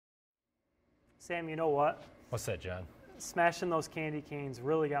Sam, you know what? What's that, John? Smashing those candy canes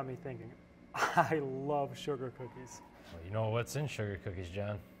really got me thinking. I love sugar cookies. Well, you know what's in sugar cookies,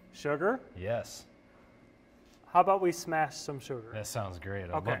 John? Sugar? Yes. How about we smash some sugar? That sounds great.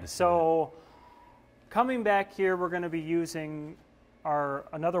 I'd love to see so coming back here, we're going to be using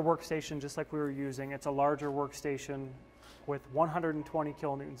another workstation just like we were using. It's a larger workstation with 120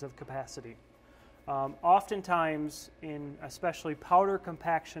 kilonewtons of capacity. Oftentimes, in especially powder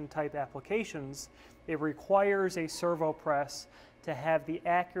compaction type applications, it requires a servo press to have the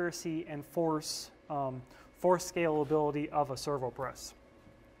accuracy and force scalability of a servo press.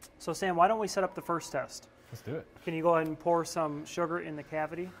 So Sam, why don't we set up the first test? Let's do it. Can you go ahead and pour some sugar in the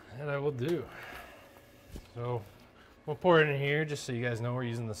cavity? And I will do. So we'll pour it in here just so you guys know we're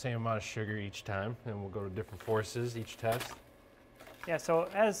using the same amount of sugar each time, and we'll go to different forces each test. Yeah, so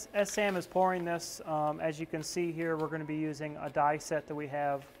as Sam is pouring this, as you can see here, we're going to be using a die set that we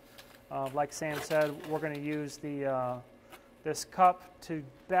have. Like Sam said, we're going to use this cup to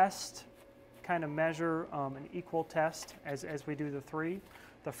best kind of measure an equal test as we do the three.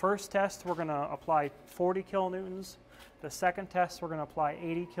 The first test, we're going to apply 40 kilonewtons. The second test, we're going to apply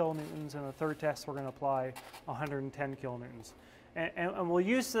 80 kilonewtons. And the third test, we're going to apply 110 kilonewtons. And we'll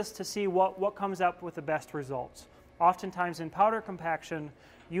use this to see what comes up with the best results. Oftentimes in powder compaction,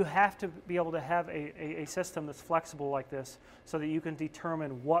 you have to be able to have a system that's flexible like this so that you can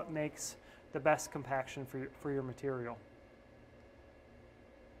determine what makes the best compaction for your material.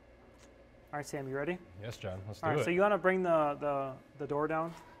 All right, Sam, you ready? Yes, John. Let's do it. All right, so you want to bring the door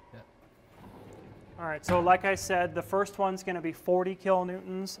down? Yeah. All right, so like I said, the first one's going to be 40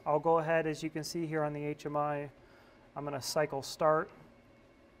 kilonewtons. I'll go ahead, as you can see here on the HMI, I'm going to cycle start.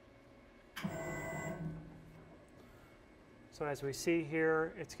 So as we see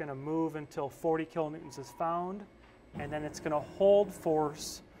here, it's going to move until 40 kilonewtons is found, and then it's going to hold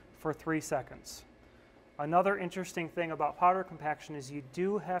force for 3 seconds. Another interesting thing about powder compaction is you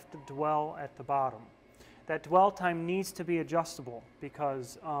do have to dwell at the bottom. That dwell time needs to be adjustable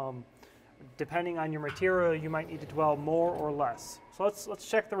because depending on your material, you might need to dwell more or less. So let's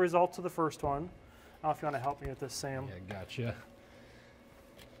check the results of the first one. I don't know if you want to help me with this, Sam. Yeah, gotcha.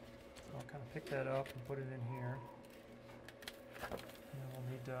 So I'll kind of pick that up and put it in here. And we'll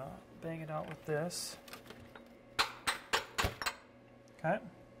need to bang it out with this. Okay.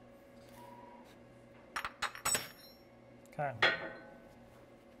 Okay.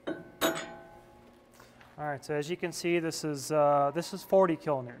 All right, so as you can see, this is 40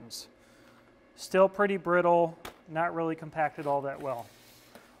 kilonewtons. Still pretty brittle, not really compacted all that well.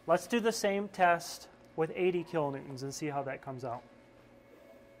 Let's do the same test with 80 kilonewtons and see how that comes out.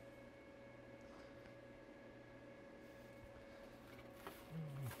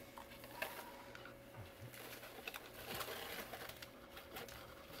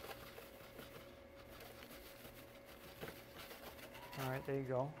 All right, there you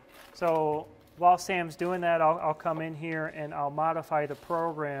go. So while Sam's doing that, I'll come in here and I'll modify the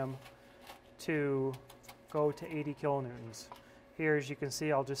program to go to 80 kilonewtons. Here, as you can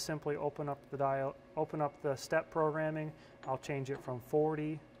see, I'll just simply open up the step programming. I'll change it from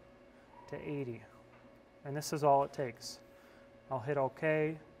 40 to 80. And this is all it takes. I'll hit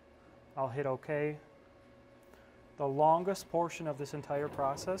OK. I'll hit OK. The longest portion of this entire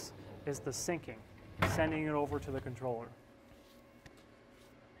process is the syncing, sending it over to the controller.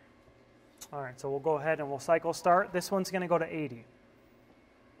 All right, so we'll go ahead and we'll cycle start. This one's going to go to 80.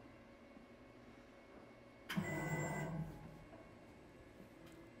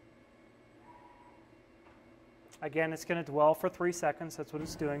 Again, it's going to dwell for 3 seconds. That's what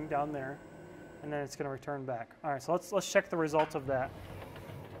it's doing down there. And then it's going to return back. All right, so let's check the results of that.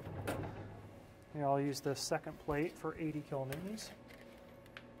 Here, I'll use the second plate for 80 kilonewtons.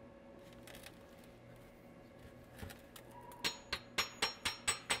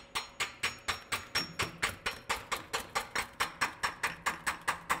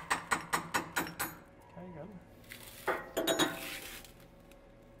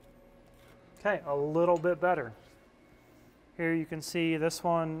 Okay, a little bit better. Here you can see this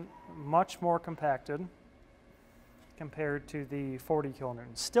one much more compacted compared to the 40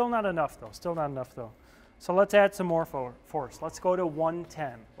 kilonewtons. Still not enough though, still not enough though. So let's add some more force. Let's go to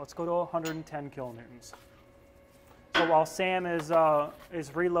 110. Let's go to 110 kilonewtons. So while Sam is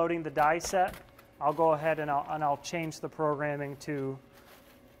reloading the die set, I'll go ahead and I'll change the programming to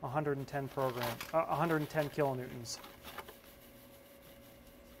 110 kilonewtons.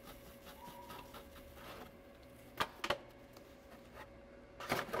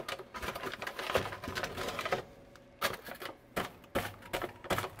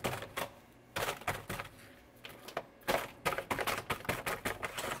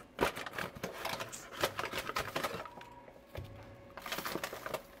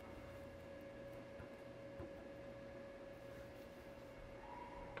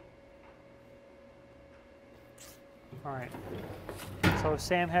 All right. So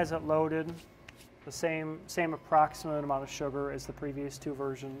Sam has it loaded, the same approximate amount of sugar as the previous two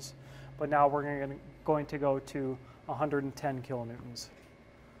versions, but now we're going to go to 110 kilonewtons.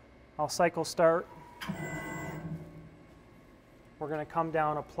 I'll cycle start. We're going to come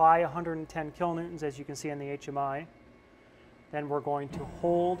down, apply 110 kilonewtons, as you can see on the HMI. Then we're going to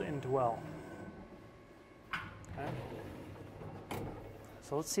hold and dwell. Okay.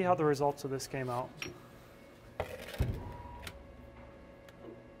 So let's see how the results of this came out.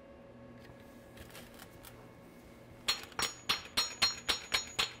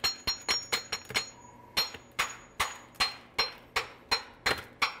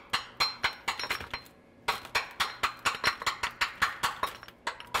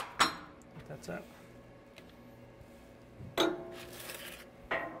 That's it.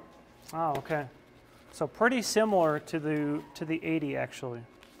 Oh, okay. So pretty similar to the 80 actually.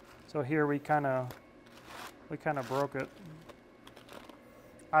 So here we kind of broke it.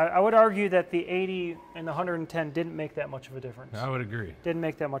 I would argue that the 80 and the 110 didn't make that much of a difference. I would agree. Didn't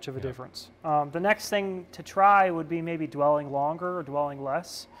make that much of a difference. The next thing to try would be maybe dwelling longer or dwelling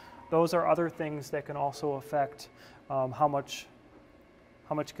less. Those are other things that can also affect how much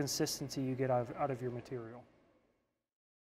consistency you get out of your material.